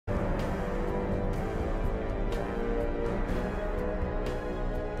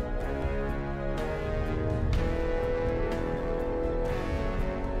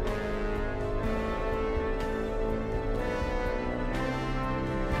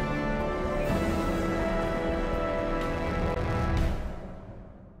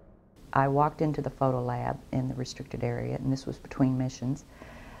I walked into the photo lab in the restricted area, and this was between missions.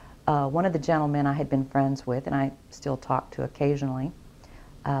 One of the gentlemen I had been friends with, and I still talk to occasionally,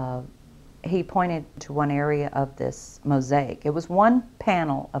 he pointed to one area of this mosaic. It was one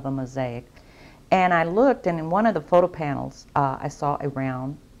panel of a mosaic, and I looked, and in one of the photo panels I saw a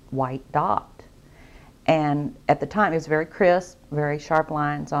round white dot. And at the time it was very crisp, very sharp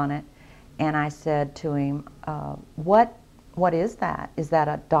lines on it, and I said to him, what is that? Is that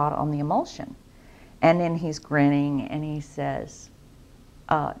a dot on the emulsion? And then he's grinning and he says,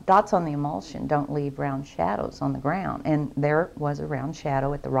 dots on the emulsion don't leave round shadows on the ground. And there was a round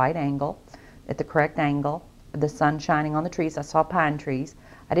shadow at the right angle, at the correct angle, the sun shining on the trees. I saw pine trees.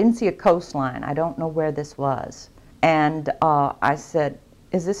 I didn't see a coastline. I don't know where this was. And I said,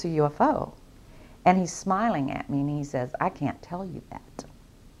 is this a UFO? And he's smiling at me and he says, I can't tell you that.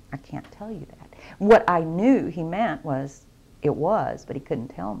 I can't tell you that. What I knew he meant was, it was, but he couldn't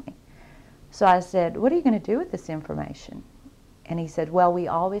tell me. So I said, what are you going to do with this information? And he said, well, we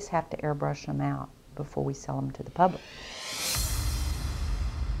always have to airbrush them out before we sell them to the public.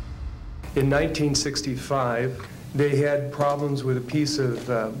 In 1965, they had problems with a piece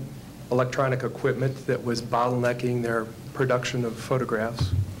of electronic equipment that was bottlenecking their production of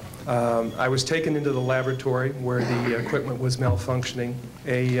photographs. I was taken into the laboratory where the equipment was malfunctioning.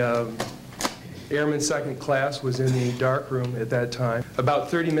 A airman second class was in the darkroom at that time. About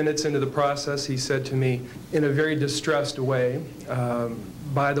 30 minutes into the process, he said to me in a very distressed way,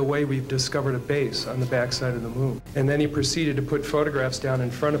 by the way, we've discovered a base on the backside of the moon. And then he proceeded to put photographs down in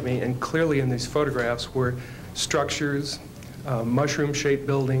front of me, and clearly in these photographs were structures, mushroom-shaped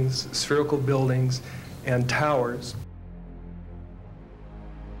buildings, spherical buildings, and towers.